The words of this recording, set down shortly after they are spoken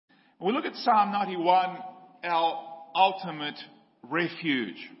We look at Psalm 91, our ultimate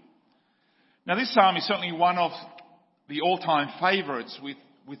refuge. Now this psalm is certainly one of the all-time favourites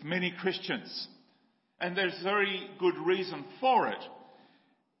with many Christians. And there's very good reason for it.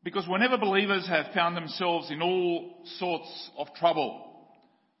 Because whenever believers have found themselves in all sorts of trouble,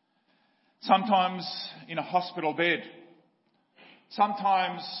 sometimes in a hospital bed,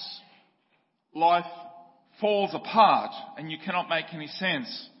 sometimes life falls apart and you cannot make any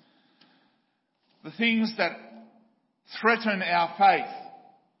sense, the things that threaten our faith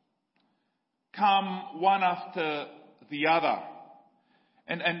come one after the other.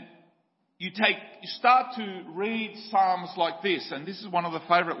 And you start to read psalms like this, and this is one of the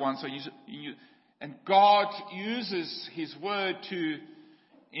favourite ones. So and God uses His word to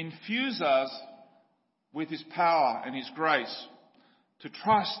infuse us with His power and His grace to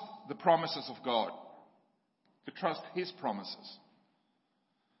trust the promises of God, to trust His promises.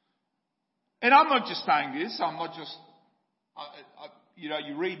 And I'm not just saying this. I'm not just,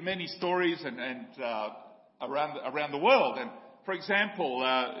 you read many stories and around the world. And for example,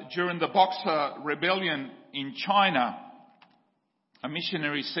 during the Boxer Rebellion in China, a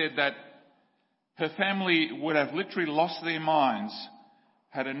missionary said that her family would have literally lost their minds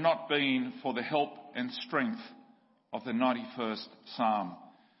had it not been for the help and strength of the 91st Psalm.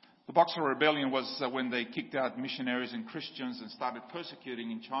 The Boxer Rebellion was when they kicked out missionaries and Christians and started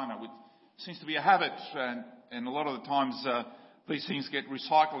persecuting in China, which seems to be a habit, and a lot of the times these things get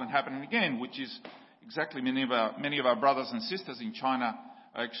recycled and happen again, which is exactly many of our brothers and sisters in China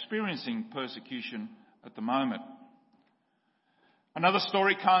are experiencing persecution at the moment. Another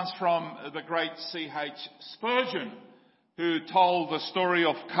story comes from the great C.H. Spurgeon, who told the story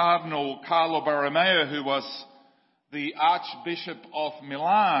of Cardinal Carlo Borromeo, who was the Archbishop of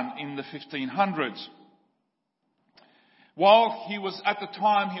Milan in the 1500s. While he was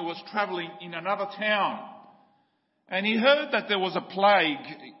travelling in another town, and he heard that there was a plague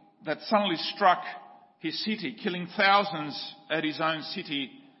that suddenly struck his city, killing thousands at his own city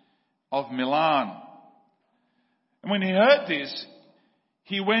of Milan. And when he heard this,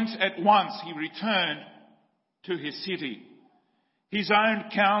 he returned to his city. His own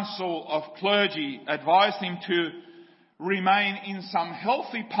council of clergy advised him to remain in some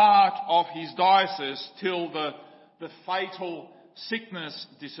healthy part of his diocese till the fatal sickness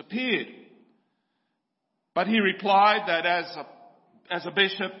disappeared. But he replied that as a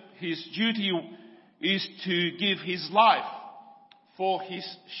bishop, his duty is to give his life for his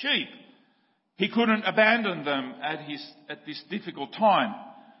sheep. He couldn't abandon them at this difficult time.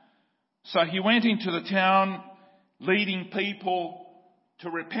 So he went into the town leading people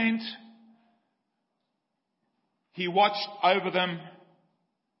to repent. He watched over them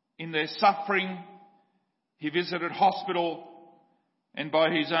in their suffering. He visited hospital, and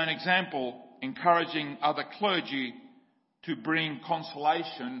by his own example, encouraging other clergy to bring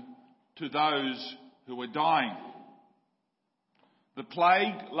consolation to those who were dying. The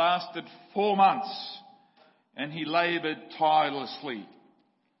plague lasted 4 months, and he laboured tirelessly.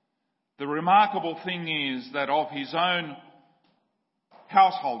 The remarkable thing is that of his own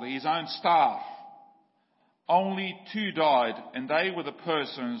household, his own staff, only 2 died, and they were the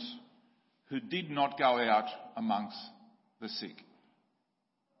persons who did not go out amongst the sick.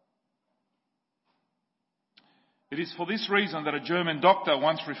 It is for this reason that a German doctor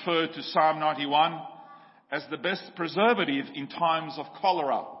once referred to Psalm 91 as the best preservative in times of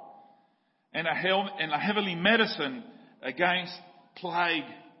cholera and a heavenly medicine against plague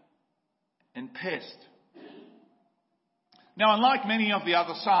and pest. Now, unlike many of the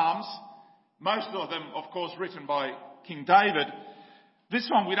other Psalms, most of them, of course, written by King David, this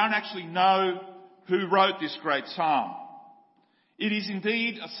one we don't actually know who wrote this great Psalm. It is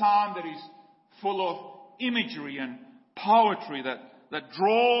indeed a Psalm that is full of imagery and poetry that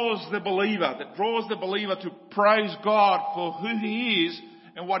draws the believer to praise God for who He is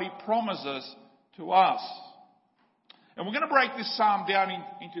and what He promises to us. And we're going to break this Psalm down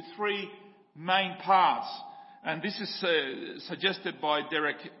into 3 main parts. And this is suggested by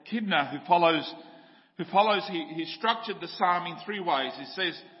Derek Kidner, who follows. He structured the Psalm in 3 ways. He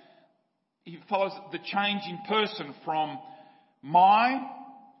says he follows the change in person from my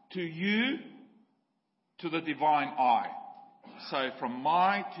to you to the divine I. So from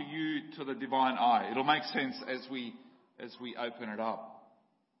my to you to the divine I. It'll make sense as we open it up.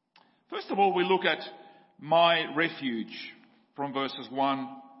 First of all, we look at my refuge from verses 1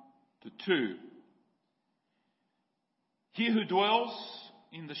 to 2. He who dwells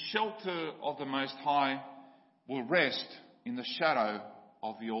in the shelter of the Most High will rest in the shadow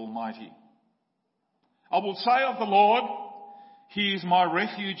of the Almighty. I will say of the Lord, He is my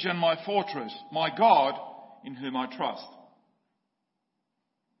refuge and my fortress, my God in whom I trust.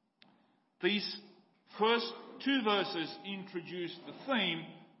 These first two verses introduce the theme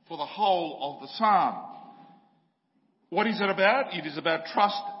for the whole of the psalm. What is it about? It is about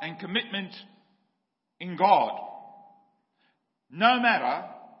trust and commitment in God. No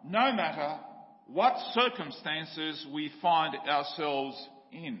matter what circumstances we find ourselves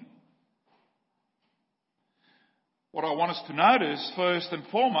in. What I want us to notice first and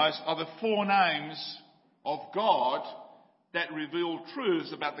foremost are the four names of God that reveal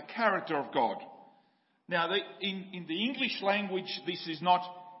truths about the character of God. Now, in the English language, this is not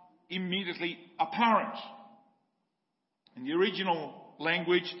immediately apparent. In the original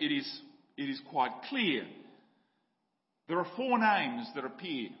language, it is quite clear. There are four names that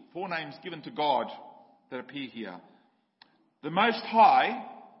appear, four names given to God that appear here. The Most High,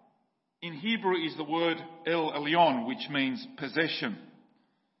 in Hebrew, is the word El Elyon, which means possession.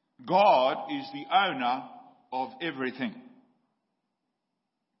 God is the owner of everything.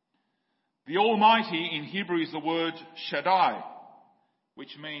 The Almighty in Hebrew is the word Shaddai,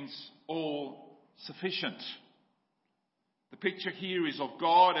 which means all sufficient. The picture here is of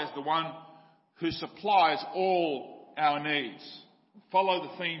God as the one who supplies all our needs. Follow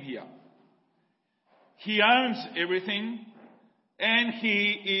the theme here. He owns everything and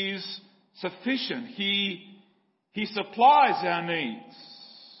He is sufficient. He supplies our needs.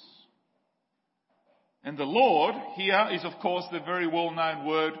 And the Lord here is, of course, the very well-known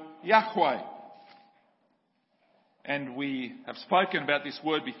word Yahweh. And we have spoken about this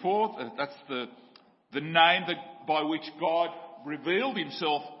word before. That's the name by which God revealed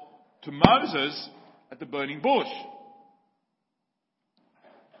Himself to Moses at the burning bush.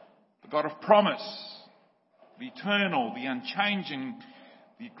 The God of promise, the eternal, the unchanging,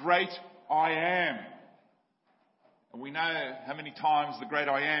 the great I am. And we know how many times the great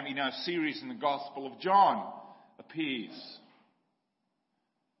I am in our series in the Gospel of John appears.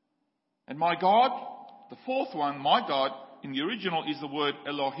 And my God, the fourth one, my God, in the original is the word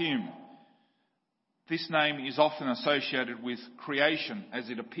Elohim. This name is often associated with creation, as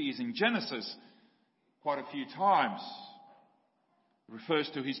it appears in Genesis quite a few times. It refers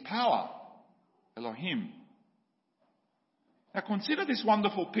to His power, Elohim. Now consider this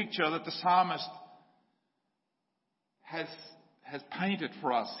wonderful picture that the psalmist has painted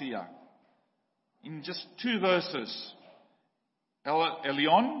for us here. In just two verses. El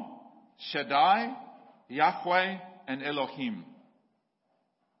Elyon, Shaddai, Yahweh, and Elohim.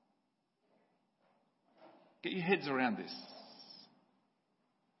 Get your heads around this.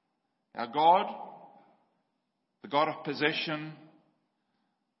 Our God, the God of possession,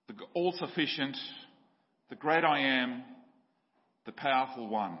 the all-sufficient, the great I am, the powerful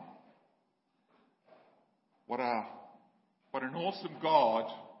one. What an awesome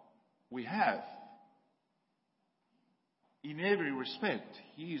God we have. In every respect,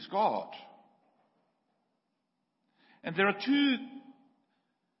 He is God. And there are two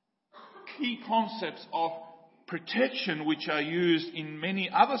key concepts of protection which are used in many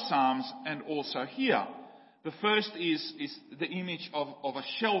other psalms and also here. The first is the image of a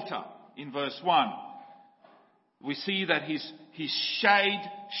shelter in verse 1. We see that His shade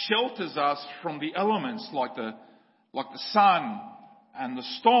shelters us from the elements like the sun and the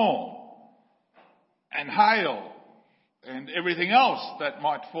storm and hail and everything else that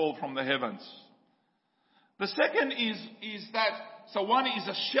might fall from the heavens. The second is that, so one is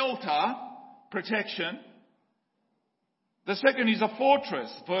a shelter, protection. The second is a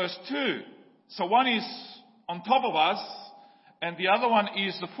fortress, verse 2. So one is on top of us and the other one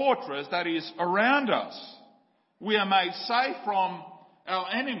is the fortress that is around us. We are made safe from our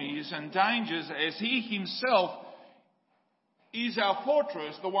enemies and dangers as He Himself is our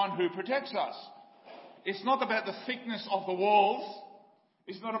fortress, the one who protects us. It's not about the thickness of the walls.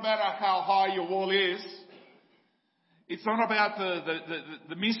 It's not about how high your wall is. It's not about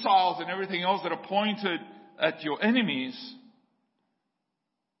the missiles and everything else that are pointed at your enemies.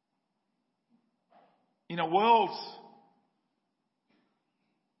 In a world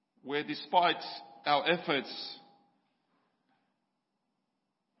where despite our efforts,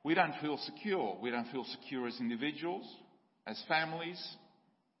 we don't feel secure. We don't feel secure as individuals, as families,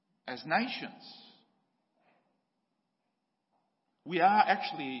 as nations. We are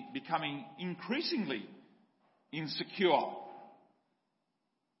actually becoming increasingly insecure.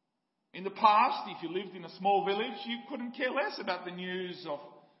 In the past, if you lived in a small village, you couldn't care less about the news of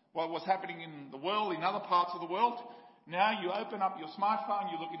what was happening in the world, in other parts of the world. Now you open up your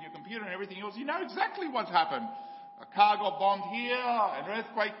smartphone, you look in your computer and everything else, you know exactly what's happened. A car got bombed here, an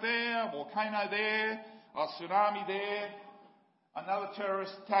earthquake there, a volcano there, a tsunami there. another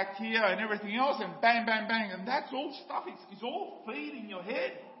terrorist attack here and everything else, and bang, bang, bang. And that's all stuff. It's all feeding your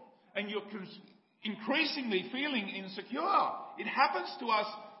head. And you're increasingly feeling insecure. It happens to us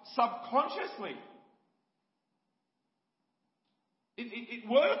subconsciously. It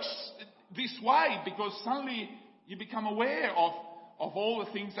works this way because suddenly you become aware of all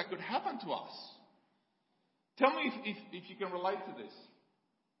the things that could happen to us. Tell me if you can relate to this.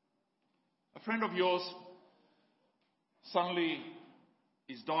 A friend of yours suddenly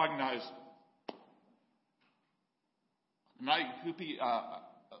is diagnosed, it could be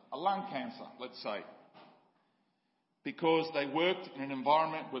a lung cancer, let's say, because they worked in an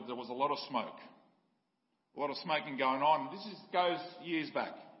environment where there was a lot of smoke. A lot of smoking going on. This goes years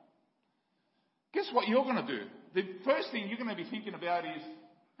back. Guess what you're going to do? The first thing you're going to be thinking about is,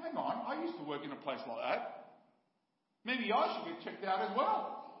 hang on, I used to work in a place like that. Maybe I should get checked out as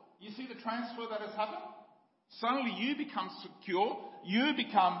well. You see the transfer that has happened? Suddenly you become secure, you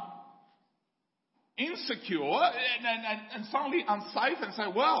become insecure, and suddenly unsafe, and say,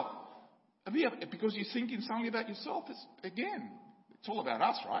 well, because you're thinking suddenly about yourself. It's all about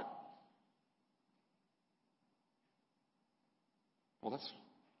us, right? Well, that's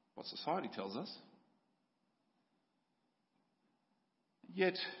what society tells us.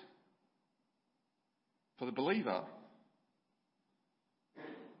 Yet, for the believer,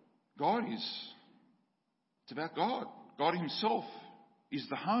 it's about God. God himself is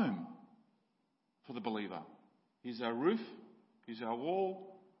the home for the believer. He's our roof. He's our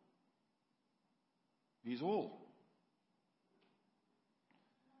wall. He's all.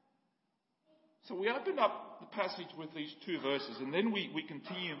 So we opened up the passage with these two verses, and then we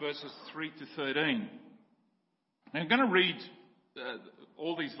continue in verses 3 to 13. Now I'm going to read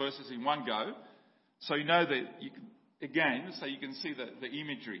all these verses in one go, so you know that you can see the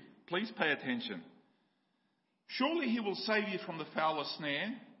imagery. Please pay attention. Surely he will save you from the fowler's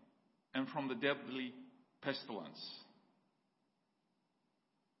snare and from the deadly pestilence.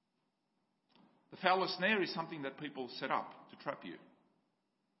 The fowler's snare is something that people set up to trap you.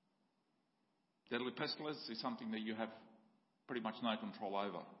 Deadly pestilence is something that you have pretty much no control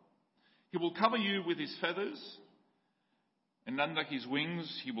over. He will cover you with his feathers, and under his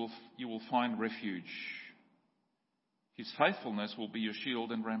wings you will find refuge. His faithfulness will be your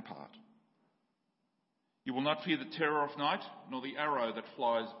shield and rampart. You will not fear the terror of night, nor the arrow that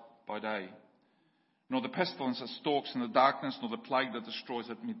flies by day, nor the pestilence that stalks in the darkness, nor the plague that destroys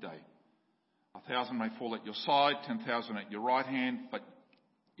at midday. 1,000 may fall at your side, 10,000 at your right hand, but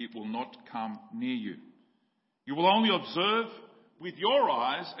it will not come near you. You will only observe with your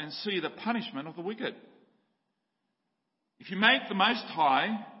eyes and see the punishment of the wicked. If you make the Most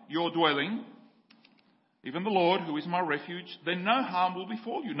High your dwelling, even the Lord, who is my refuge, then no harm will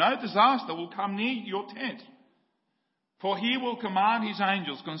befall you. No disaster will come near your tent. For he will command his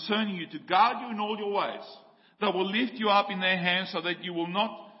angels concerning you to guard you in all your ways. They will lift you up in their hands so that you will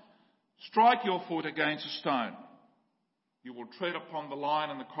not strike your foot against a stone. You will tread upon the lion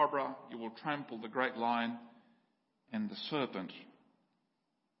and the cobra. You will trample the great lion and the serpent.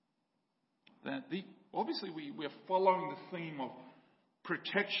 Obviously, we are following the theme of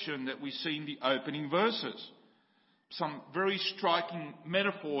protection that we see in the opening verses. Some very striking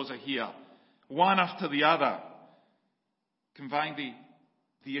metaphors are here, one after the other, conveying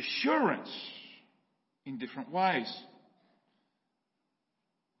the assurance in different ways.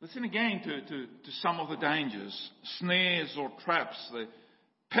 Listen again to some of the dangers, snares or traps, the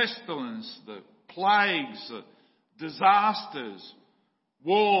pestilence, the plagues, the disasters,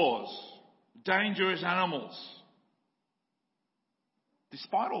 wars, dangerous animals.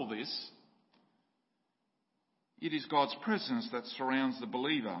 Despite all this, it is God's presence that surrounds the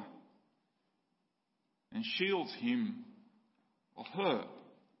believer and shields him or her.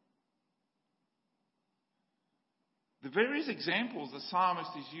 The various examples the psalmist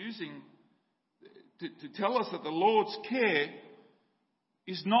is using to tell us that the Lord's care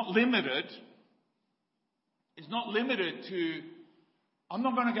is not limited to, I'm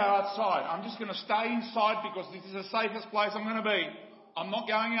not going to go outside. I'm just going to stay inside because this is the safest place I'm going to be. I'm not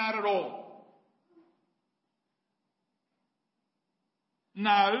going out at all.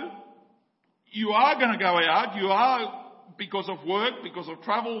 No, you are going to go out. You are, because of work, because of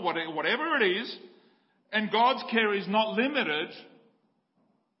travel, whatever it is. And God's care is not limited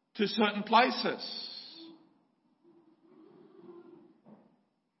to certain places.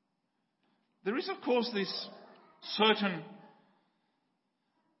 There is, of course, this certain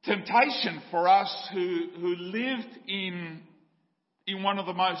temptation for us who lived in one of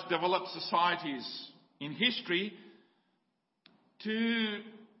the most developed societies in history to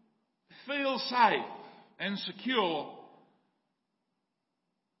feel safe and secure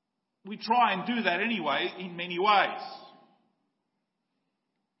we try and do that anyway in many ways.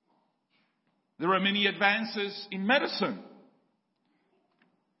 There are many advances in medicine.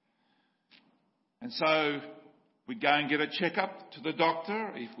 And so we go and get a checkup to the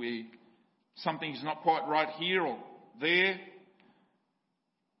doctor if something's not quite right here or there.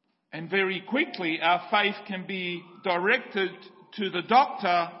 And very quickly our faith can be directed to the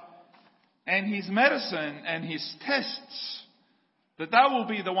doctor and his medicine and his tests, that they will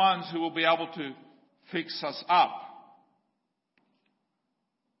be the ones who will be able to fix us up.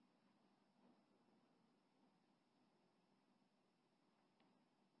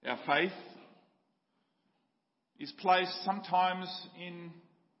 Our faith is placed sometimes in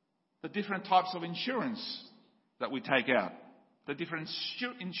the different types of insurance that we take out, the different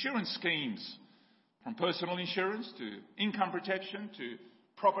insurance schemes, from personal insurance to income protection to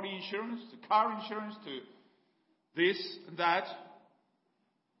property insurance to car insurance to this and that.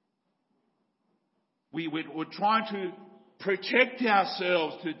 We're trying to protect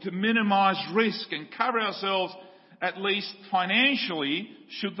ourselves, to minimise risk and cover ourselves at least financially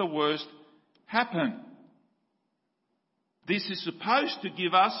should the worst happen. This is supposed to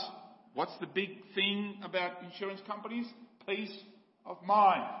give us, what's the big thing about insurance companies? Peace of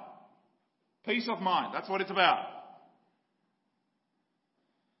mind. Peace of mind, that's what it's about.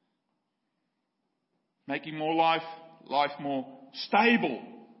 Making life more stable.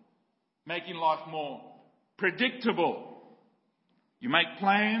 Making life more predictable. You make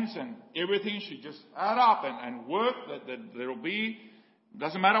plans and everything should just add up and work. That there'll be,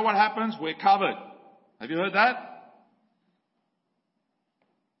 doesn't matter what happens, we're covered. Have you heard that?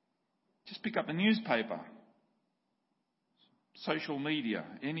 Just pick up a newspaper, social media,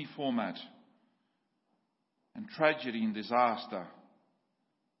 any format, and tragedy and disaster.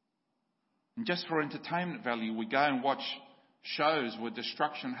 And just for entertainment value, we go and watch shows where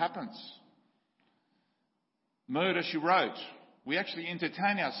destruction happens. Murder, She Wrote. We actually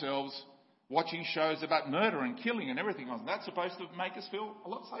entertain ourselves watching shows about murder and killing and everything else. And that's supposed to make us feel a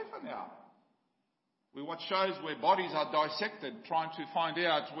lot safer now. We watch shows where bodies are dissected, trying to find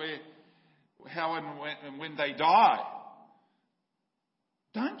out how and when they die.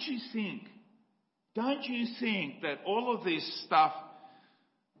 Don't you think that all of this stuff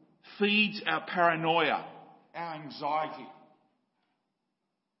feeds our paranoia, our anxiety?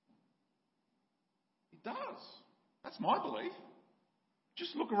 It does. That's my belief.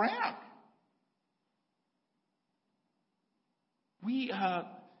 Just look around. We are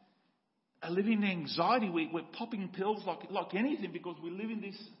living in anxiety. We're popping pills like anything because we live in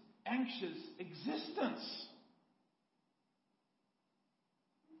this anxious existence.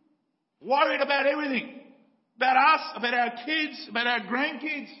 Worried about everything. About us, about our kids, about our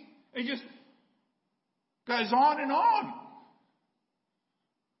grandkids. It just goes on and on.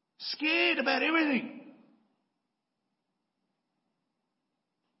 Scared about everything.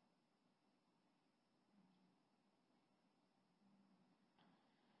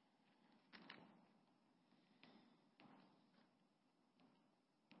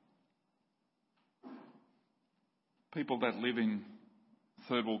 People that live in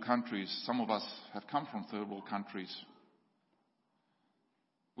third world countries, some of us have come from third world countries.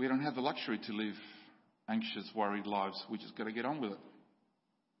 We don't have the luxury to live anxious, worried lives. We just got to get on with it.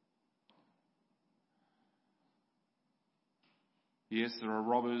 Yes, there are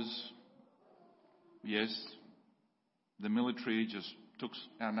robbers. Yes, the military just took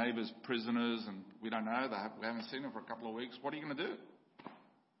our neighbours prisoners and we don't know. We haven't seen them for a couple of weeks. What are you going to do?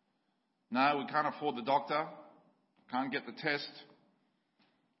 No, we can't afford the doctor. Can't get the test.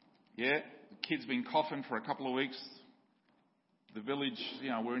 Yeah, the kid's been coughing for a couple of weeks. The village,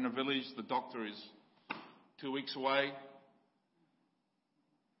 we're in a village. The doctor is 2 weeks away.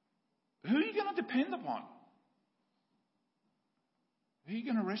 Who are you going to depend upon? Who are you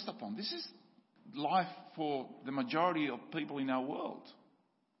going to rest upon? This is life for the majority of people in our world.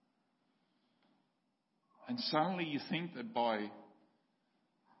 And suddenly you think that by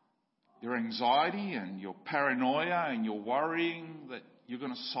your anxiety and your paranoia and your worrying that you're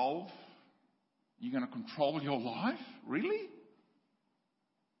going to you're going to control your life? Really?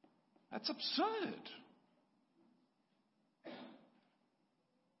 That's absurd.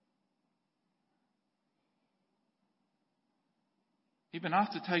 Even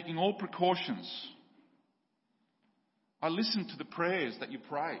after taking all precautions, I listen to the prayers that you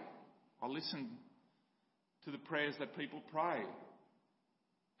pray. I listen to the prayers that people pray.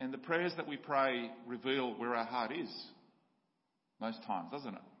 And the prayers that we pray reveal where our heart is most times,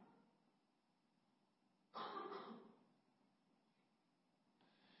 doesn't it?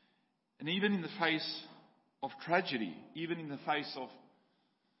 And even in the face of tragedy, even in the face of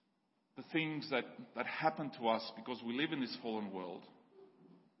things that happen to us because we live in this fallen world,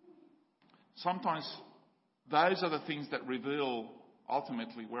 sometimes those are the things that reveal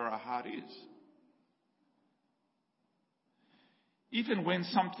ultimately where our heart is. Even when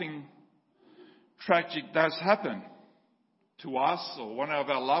something tragic does happen to us or one of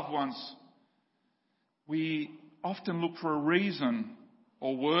our loved ones, we often look for a reason,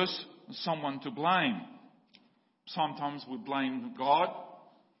 or worse, someone to blame. Sometimes we blame God.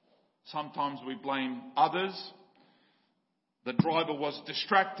 Sometimes we blame others. The driver was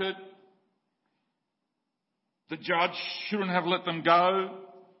distracted. The judge shouldn't have let them go.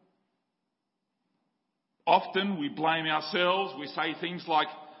 Often we blame ourselves. We say things like,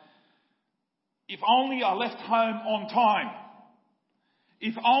 if only I left home on time.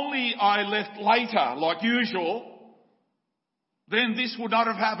 If only I left later, like usual, then this would not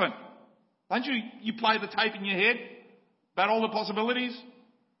have happened. Don't you play the tape in your head about all the possibilities?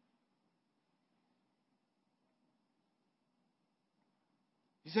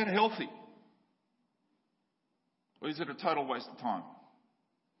 Is that healthy? Or is it a total waste of time?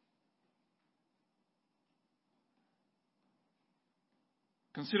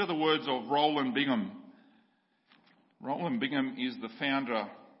 Consider the words of Roland Bingham. Roland Bingham is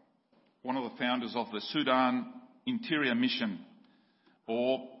one of the founders of the Sudan Interior Mission,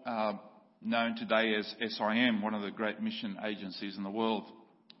 or known today as SIM, one of the great mission agencies in the world.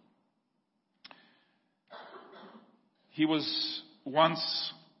 He was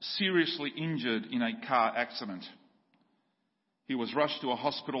once seriously injured in a car accident. He was rushed to a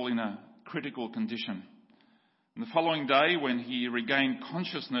hospital in a critical condition. And the following day, when he regained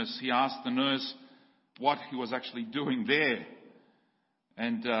consciousness, he asked the nurse what he was actually doing there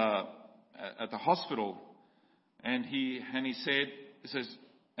and at the hospital. And he says,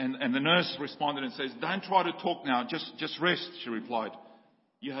 and the nurse responded and says, "Don't try to talk now, just rest," she replied.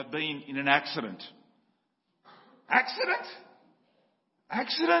 "You have been in an accident." "Accident?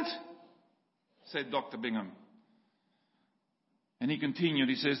 Accident?" said Dr. Bingham. And he continued,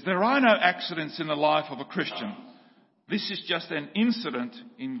 he says, "There are no accidents in the life of a Christian. This is just an incident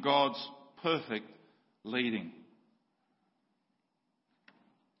in God's perfect leading."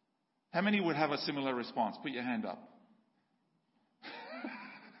 How many would have a similar response? Put your hand up.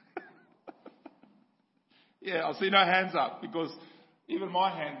 Yeah, I see no hands up, because even my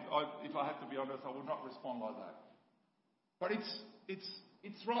hand, if I had to be honest, I would not respond like that. But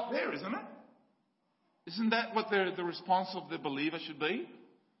it's right there, isn't it? Isn't that what the response of the believer should be?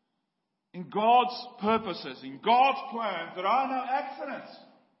 In God's purposes, in God's plans, there are no accidents.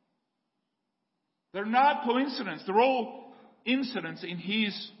 There are no coincidences. They're all incidents in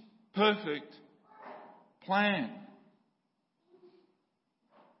His perfect plan.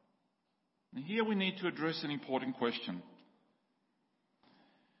 And here we need to address an important question.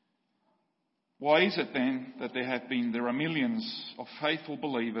 Why is it then that there are millions of faithful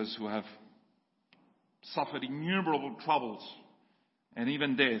believers who have suffered innumerable troubles and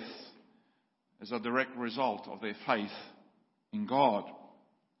even death as a direct result of their faith in God?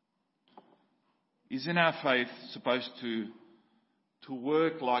 Isn't our faith supposed to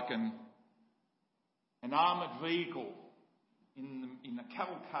work like an armoured vehicle in a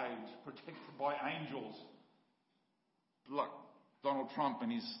cavalcade protected by angels, like Donald Trump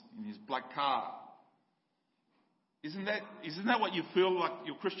in his black car? Isn't that what you feel like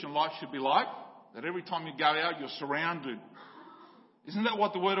your Christian life should be like? That every time you go out, you're surrounded. Isn't that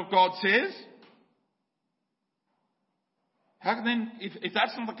what the Word of God says? How then, if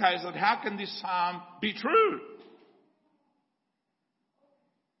that's not the case, then how can this psalm be true?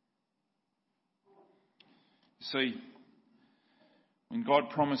 You see, when God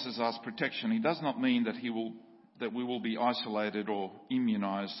promises us protection, He does not mean that we will be isolated or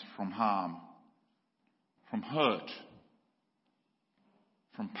immunized from harm, from hurt,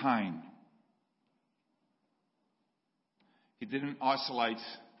 from pain. He didn't isolate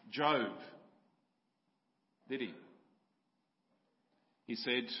Job, did He? He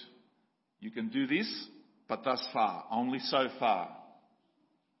said, "You can do this, but thus far, only so far."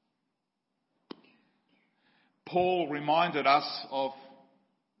 Paul reminded us of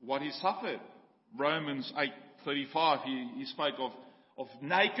what he suffered. Romans 8:35, he spoke of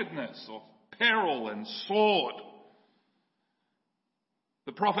nakedness, of peril and sword.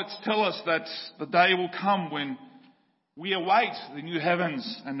 The prophets tell us that the day will come when we await the new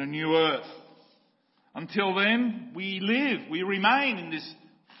heavens and the new earth. Until then, we remain in this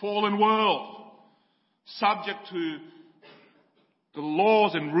fallen world, subject to the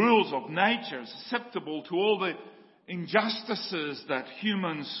laws and rules of nature, susceptible to all the injustices that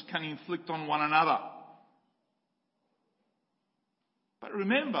humans can inflict on one another. But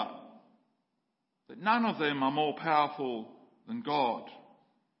remember, that none of them are more powerful than God.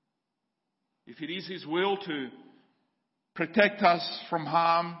 If it is His will to protect us from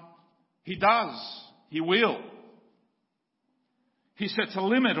harm, He does. He will. He sets a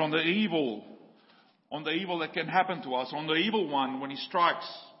limit on the evil that can happen to us, on the evil one when he strikes.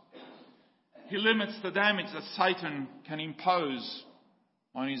 He limits the damage that Satan can impose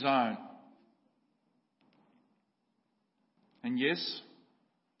on his own. And yes,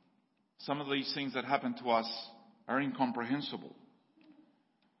 some of these things that happen to us are incomprehensible,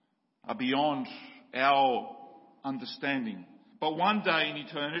 are beyond our understanding. But one day in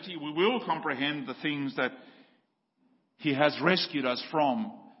eternity, we will comprehend the things that He has rescued us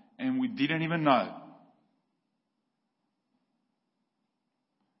from and we didn't even know.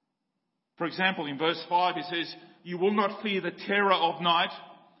 For example, in verse 5 it says, "You will not fear the terror of night,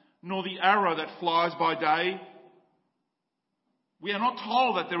 nor the arrow that flies by day." We are not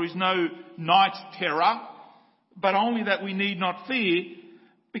told that there is no night terror, but only that we need not fear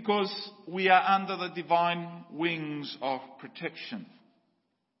because we are under the divine wings of protection.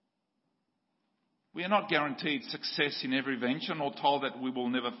 We are not guaranteed success in every venture, nor told that we will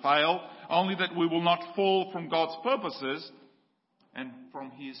never fail, only that we will not fall from God's purposes and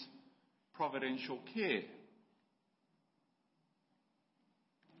from His providential care.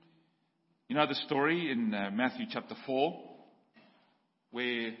 You know the story in Matthew chapter 4,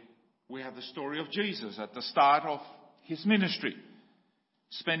 where we have the story of Jesus at the start of His ministry,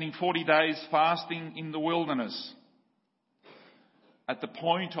 spending 40 days fasting in the wilderness. At the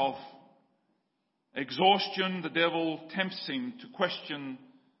point of exhaustion, the devil tempts Him to question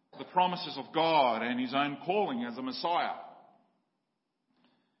the promises of God and His own calling as a Messiah.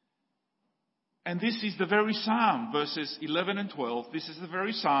 And this is the very psalm, verses 11 and 12, this is the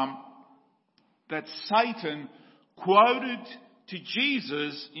very psalm that Satan quoted to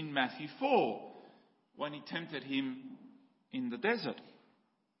Jesus in Matthew 4 when he tempted Him in the desert.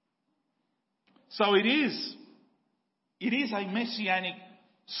 So it is a messianic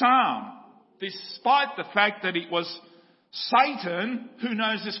psalm, despite the fact that it was Satan, who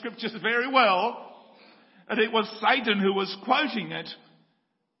knows the scriptures very well, and it was Satan who was quoting it,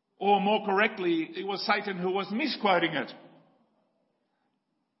 or more correctly, it was Satan who was misquoting it.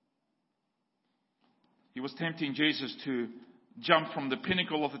 He was tempting Jesus to jump from the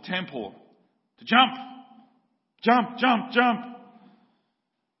pinnacle of the temple, to jump,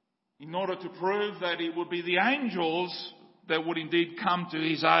 in order to prove that it would be the angels that would indeed come to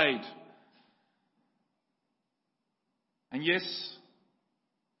his aid. And yes,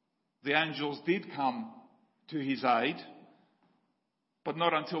 the angels did come to his aid, but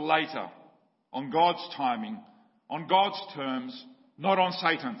not until later, on God's timing, on God's terms, not on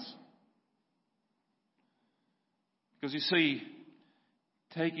Satan's. Because you see,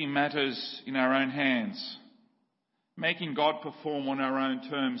 taking matters in our own hands, making God perform on our own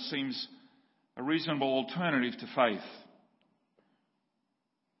terms seems a reasonable alternative to faith.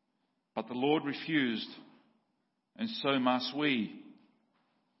 But the Lord refused, and so must we.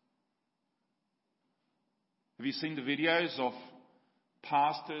 Have you seen the videos of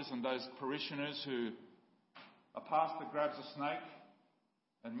pastors and those parishioners who a pastor grabs a snake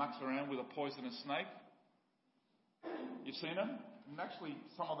and mucks around with a poisonous snake? You've seen them? And actually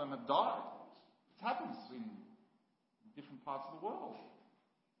some of them have died. It happens in different parts of the world.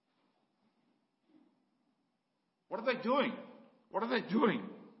 What are they doing? What are they doing?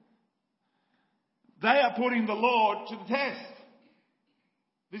 They are putting the Lord to the test.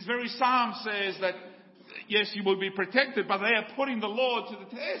 This very psalm says that, yes, you will be protected, but they are putting the Lord to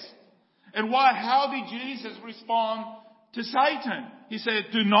the test. And why? How did Jesus respond to Satan? He said,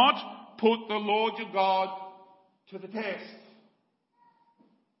 "Do not put the Lord your God to the test."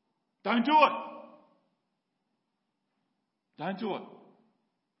 Don't do it. Don't do it.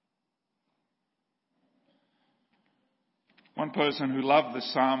 One person who loved the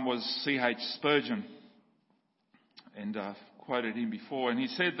psalm was C.H. Spurgeon, and I've quoted him before, and he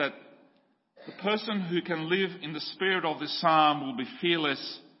said that the person who can live in the spirit of this psalm will be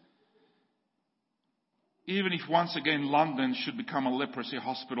fearless, even if once again London should become a leprosy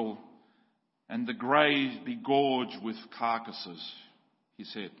hospital and the grave be gorged with carcasses, he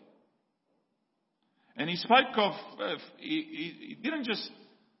said. And he spoke of, he didn't just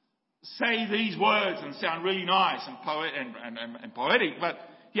say these words and sound really nice and poetic, but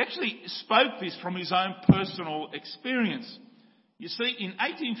he actually spoke this from his own personal experience. You see, in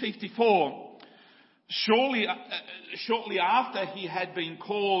 1854, shortly after he had been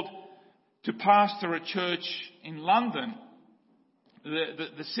called to pastor a church in London,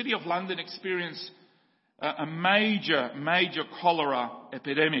 the city of London experienced a major cholera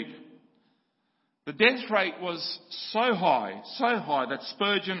epidemic. The death rate was so high that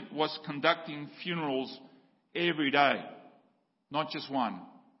Spurgeon was conducting funerals every day. Not just one,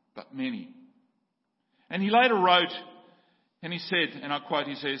 but many. And he later wrote, and he said, and I quote,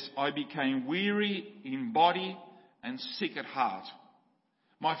 he says, "I became weary in body and sick at heart.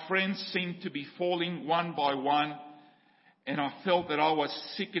 My friends seemed to be falling one by one, and I felt that I was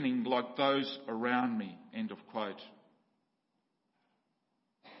sickening like those around me." End of quote.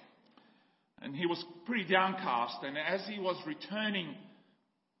 And he was pretty downcast, and as he was returning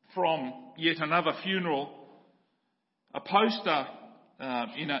from yet another funeral, a poster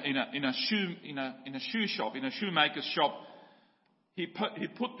in a shoemaker's shop, he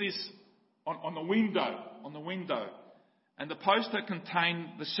put this on the window, and the poster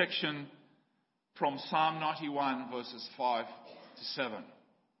contained the section from Psalm 91 verses 5 to 7.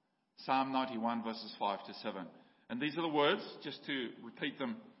 Psalm 91 verses 5 to 7. And these are the words, just to repeat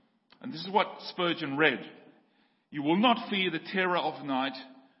them. And this is what Spurgeon read. "You will not fear the terror of night,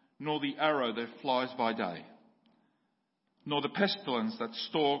 nor the arrow that flies by day, nor the pestilence that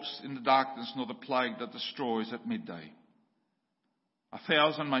stalks in the darkness, nor the plague that destroys at midday.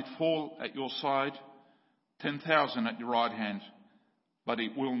 1,000 might fall at your side, 10,000 at your right hand, but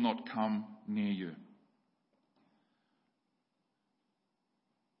it will not come near you."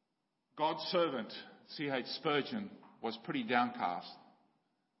 God's servant, C.H. Spurgeon, was pretty downcast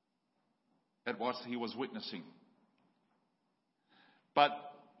at what he was witnessing. But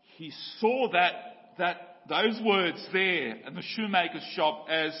he saw that those words there in the shoemaker's shop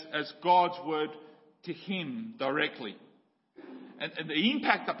as God's word to him directly. And the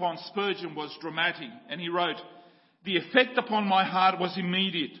impact upon Spurgeon was dramatic. And he wrote, "The effect upon my heart was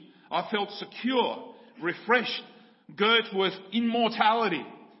immediate. I felt secure, refreshed, girt with immortality.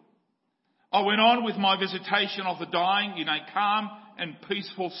 I went on with my visitation of the dying in a calm and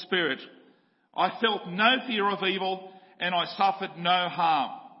peaceful spirit. I felt no fear of evil, and I suffered no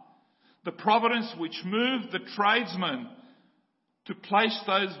harm. The providence which moved the tradesman to place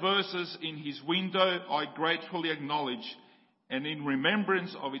those verses in his window, I gratefully acknowledge, and in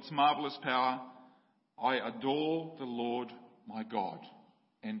remembrance of its marvellous power, I adore the Lord my God."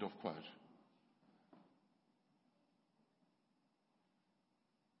 End of quote.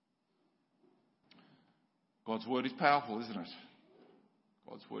 God's word is powerful, isn't it?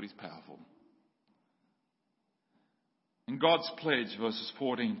 God's word is powerful. In God's pledge, verses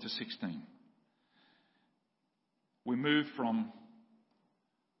 14 to 16, we move from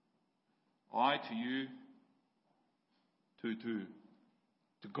I to you to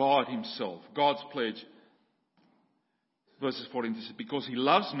God himself. God's pledge, verses 14 to 16, "Because he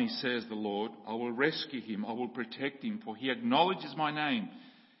loves me, says the Lord, I will rescue him, I will protect him, for he acknowledges my name.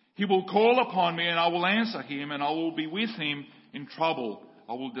 He will call upon me and I will answer him, and I will be with him in trouble.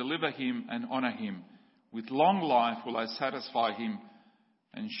 I will deliver him and honour him. With long life will I satisfy him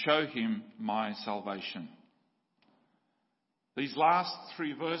and show him my salvation." These last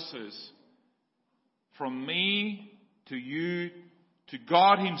three verses, from me to you to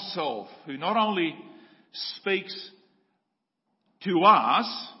God himself, who not only speaks to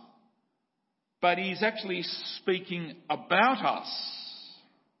us, but he's actually speaking about us.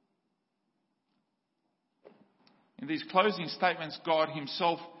 In these closing statements, God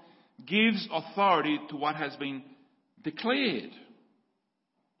himself gives authority to what has been declared.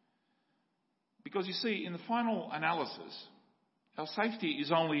 Because you see, in the final analysis, our safety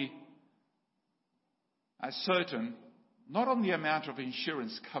is only as certain, not on the amount of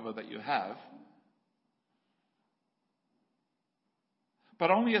insurance cover that you have, but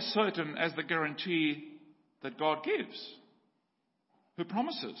only as certain as the guarantee that God gives, who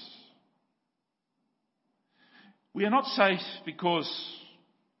promises. We are not safe because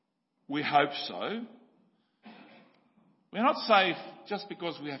we hope so. We are not safe just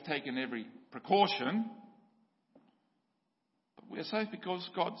because we have taken every precaution, but we are safe because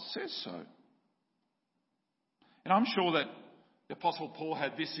God says so. And I'm sure that the Apostle Paul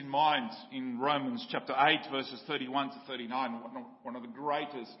had this in mind in Romans chapter 8, verses 31 to 39, one of the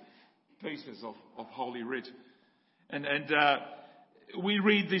greatest pieces of Holy Writ. And we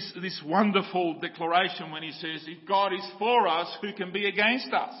read this wonderful declaration when he says, "If God is for us, who can be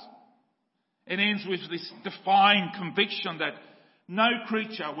against us?" It ends with this defying conviction that no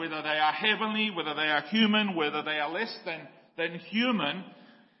creature, whether they are heavenly, whether they are human, whether they are less than human,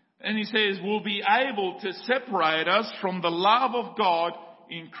 and he says, will be able to separate us from the love of God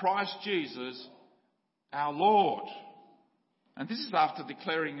in Christ Jesus our Lord. And this is after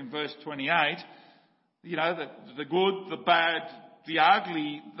declaring in verse 28, that the good, the bad, the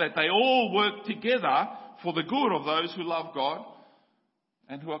ugly, that they all work together for the good of those who love God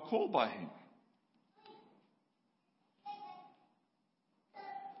and who are called by him.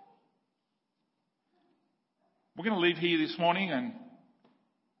 we're going to leave here this morning, and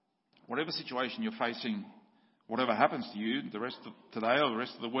whatever situation you're facing, whatever happens to you the rest of today or the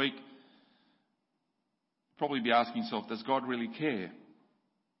rest of the week, probably be asking yourself, does God really care?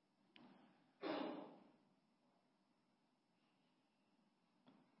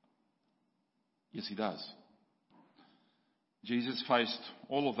 Yes, he does. Jesus faced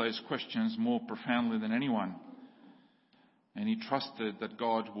all of those questions more profoundly than anyone, and he trusted that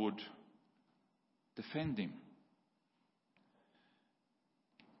God would defend him.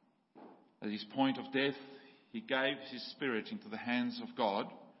 At his point of death, he gave his spirit into the hands of God,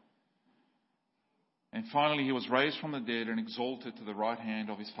 and finally he was raised from the dead and exalted to the right hand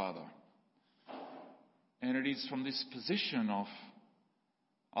of his Father. And it is from this position of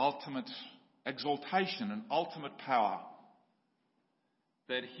ultimate exaltation and ultimate power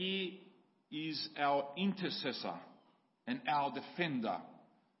that he is our intercessor and our defender,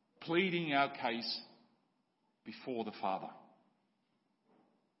 pleading our case before the Father.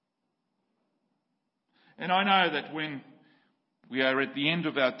 And I know that when we are at the end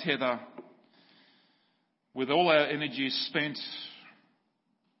of our tether, with all our energy spent,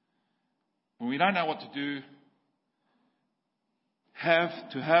 when we don't know what to do, have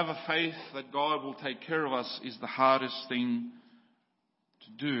a faith that God will take care of us is the hardest thing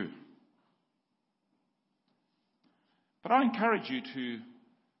to do. But I encourage you to,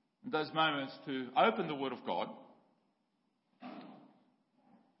 in those moments, to open the Word of God,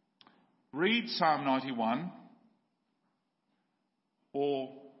 read Psalm 91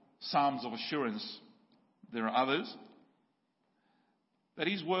 or Psalms of Assurance. There are others. That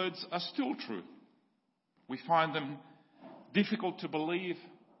his words are still true. We find them difficult to believe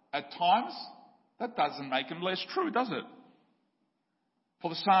at times. That doesn't make them less true, does it? For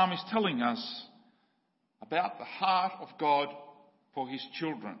the psalm is telling us about the heart of God for his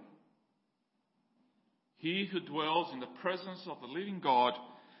children. He who dwells in the presence of the living God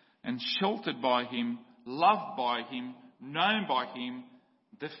and sheltered by him, loved by him, known by him,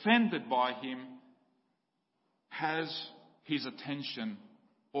 defended by him, has his attention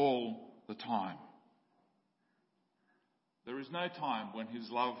all the time. There is no time when his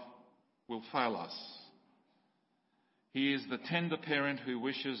love will fail us. He is the tender parent who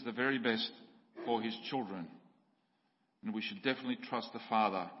wishes the very best for his children. And we should definitely trust the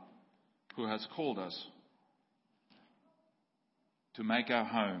Father who has called us to make our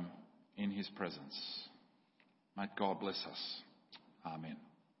home in his presence. May God bless us. Amen.